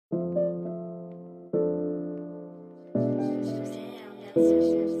Hey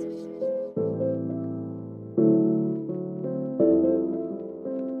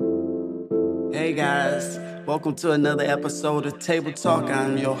guys, welcome to another episode of Table Talk.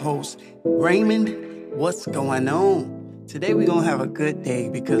 I'm your host, Raymond. What's going on? Today we're going to have a good day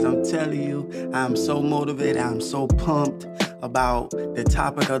because I'm telling you, I'm so motivated, I'm so pumped about the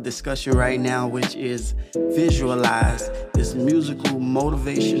topic of discussion right now, which is Visualize, this musical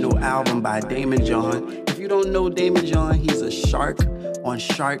motivational album by Daymond John. If you don't know Daymond John, he's a shark on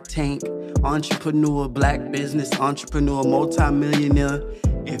Shark Tank, entrepreneur, black business entrepreneur, multi-millionaire.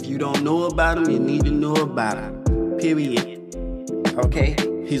 If you don't know about him, you need to know about him, period. Okay?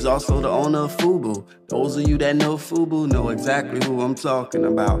 He's also the owner of FUBU. Those of you that know FUBU know exactly who I'm talking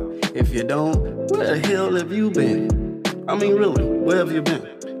about. If you don't, where the hell have you been? I mean, really, where have you been?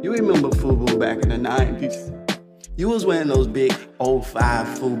 You remember FUBU back in the 90s? You was wearing those big 05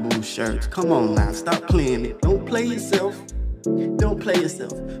 FUBU shirts. Come on now, stop playing it. Don't play yourself. Don't play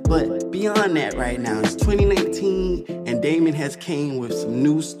yourself. But beyond that right now, it's 2019 and Daymond has came with some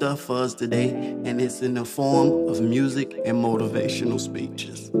new stuff for us today, and it's in the form of music and motivational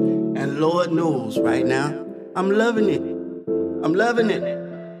speeches. And Lord knows right now, I'm loving it. I'm loving it.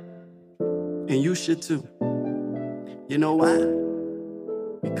 And you should too. You know why?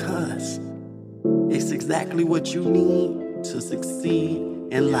 Because it's exactly what you need to succeed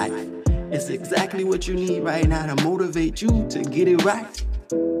in life. It's exactly what you need right now to motivate you to get it right.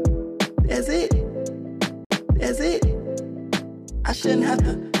 That's it. That's it. I shouldn't have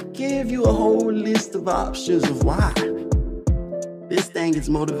to give you a whole list of options of why. This thing is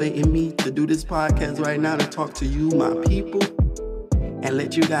motivating me to do this podcast right now, to talk to you, my people, and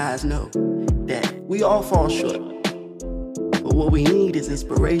let you guys know that we all fall short. But what we need is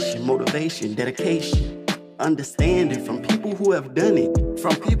inspiration, motivation, dedication, understanding from people who have done it,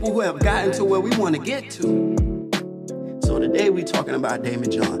 from people who have gotten to where we want to get to. So today we're talking about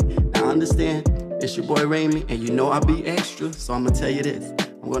Daymond John. Now understand, it's your boy Raymond, and you know I'll be extra, so I'm going to tell you this.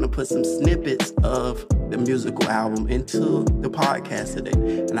 I'm going to put some snippets of the musical album into the podcast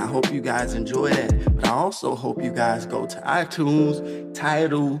today, and I hope you guys enjoy that. But I also hope you guys go to iTunes,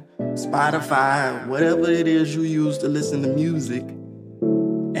 Tidal, Spotify, whatever it is you use to listen to music,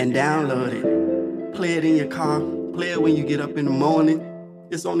 and download it. Play it in your car. Play it when you get up in the morning.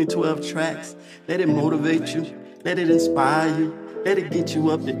 It's only 12 tracks. Let it motivate you. Let it inspire you. Let it get you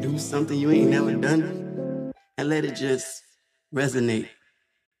up to do something you ain't never done. And let it just resonate.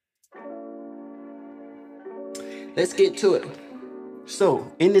 Let's get to it.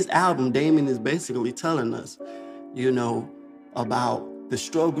 So, in this album, Daymond is basically telling us, about the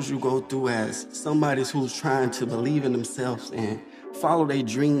struggles you go through as somebody who's trying to believe in themselves and follow their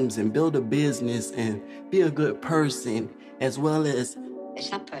dreams and build a business and be a good person, as well as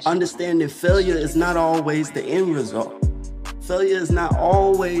understanding failure is not always the end result. Failure is not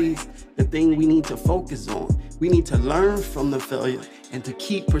always the thing we need to focus on. We need to learn from the failure and to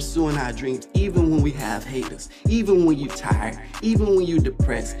keep pursuing our dreams, even when we have haters, even when you're tired, even when you're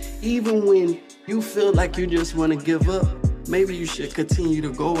depressed, even when you feel like you just want to give up. Maybe you should continue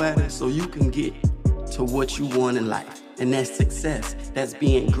to go at it so you can get to what you want in life. And that's success. That's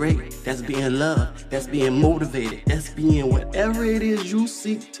being great. That's being loved. That's being motivated. That's being whatever it is you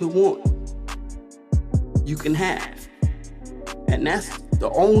seek to want, you can have. And that's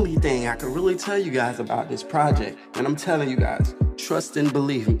the only thing I can really tell you guys about this project. And I'm telling you guys, trust and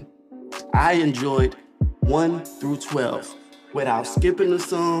believe me. I enjoyed 1 through 12 without skipping a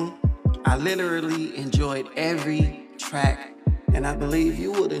song. I literally enjoyed every track. And I believe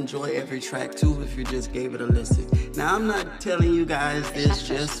you would enjoy every track too if you just gave it a listen. Now, I'm not telling you guys this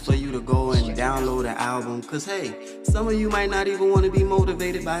just for you to go and download an album, because hey, some of you might not even want to be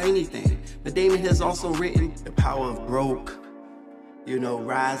motivated by anything. But Daymond has also written The Power of Broke,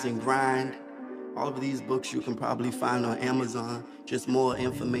 Rise and Grind. All of these books you can probably find on Amazon. Just more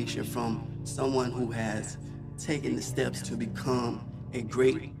information from someone who has taken the steps to become a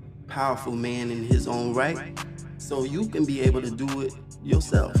great, powerful man in his own right, so you can be able to do it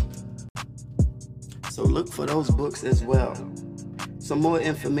yourself. So look for those books as well. Some more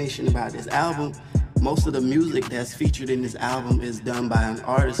information about this album. Most of the music that's featured in this album is done by an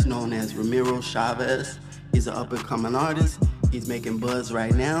artist known as Ramiro Chavez. He's an up-and-coming artist. He's making buzz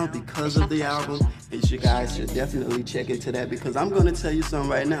right now because of the album. And you guys should definitely check into that, because I'm going to tell you something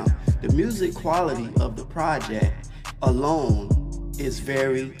right now. The music quality of the project alone is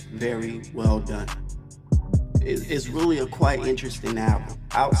very, very well done. It's really a quite interesting album.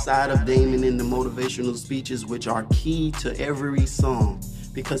 Outside of Daymond and the motivational speeches, which are key to every song,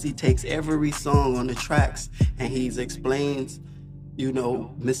 because he takes every song on the tracks and he explains,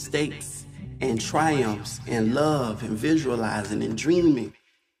 mistakes and triumphs and love and visualizing and dreaming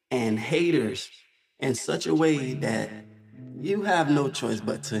and haters in such a way that you have no choice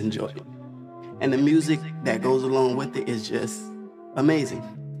but to enjoy it. And the music that goes along with it is just amazing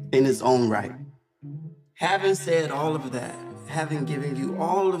in its own right. Having said all of that, having given you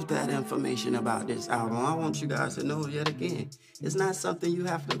all of that information about this album, I want you guys to know yet again, it's not something you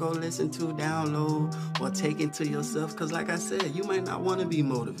have to go listen to, download, or take into yourself. Because like I said, you might not want to be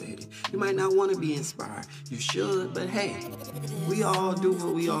motivated. You might not want to be inspired. You should, but hey, we all do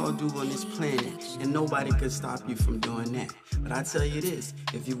what we all do on this planet, and nobody can stop you from doing that. But I tell you this,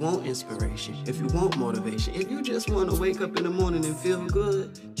 if you want inspiration, if you want motivation, if you just want to wake up in the morning and feel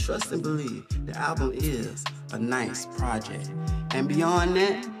good, trust and believe, the album is a nice project. And beyond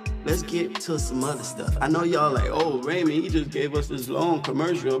that, let's get to some other stuff. I know y'all like, oh, Raymond, he just gave us this long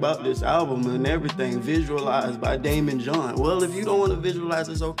commercial about this album and everything visualized by Daymond John. Well, if you don't want to visualize,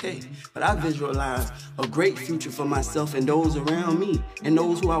 it's okay. But I visualize a great future for myself and those around me, and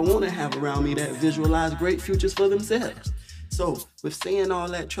those who I want to have around me that visualize great futures for themselves. So, with saying all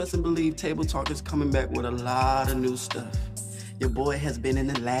that, trust and believe, Table Talk is coming back with a lot of new stuff. Your boy has been in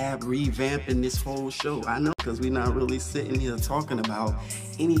the lab revamping this whole show. I know, because we're not really sitting here talking about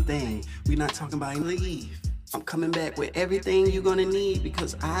anything. We're not talking about leave. I'm coming back with everything you're gonna need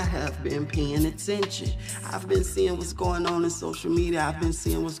because I have been paying attention. I've been seeing what's going on in social media. I've been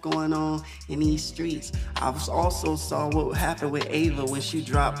seeing what's going on in these streets. I've also saw what happened with Ava when she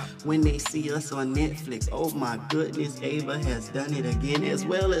dropped When They See Us on Netflix. Oh my goodness, Ava has done it again, as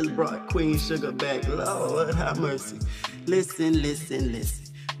well as brought Queen Sugar back. Lord have mercy. Listen.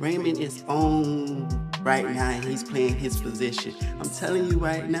 Raymond is on right now and he's playing his position. I'm telling you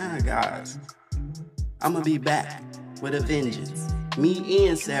right now, guys, I'm gonna be back with a vengeance. Me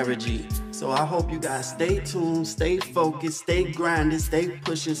and Sarah G. So I hope you guys stay tuned, stay focused, stay grinding, stay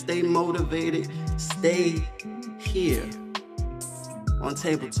pushing, stay motivated, stay here on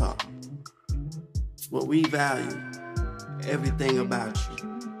Table Talk. What we value, everything about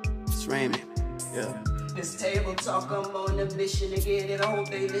you. It's Raymond. Yeah. This Table Talk, I'm on a mission to get it. I hope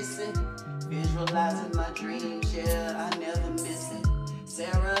they listen. Visualizing my dreams, yeah, I never miss it.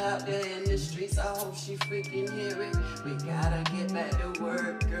 Sarah out there in the streets, I hope she freaking hear it. We gotta get back to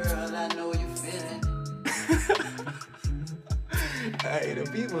work, girl, I know you feeling. Hey, the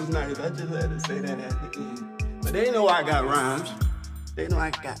people's nice, I just had to say that at the end. But they know I got rhymes. They know I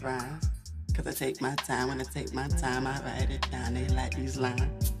got rhymes. Cause I take my time, when I take my time, I write it down, they like these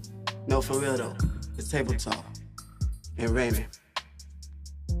lines. No, for real though, it's Table Talk. And Raymond,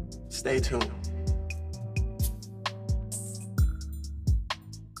 stay tuned.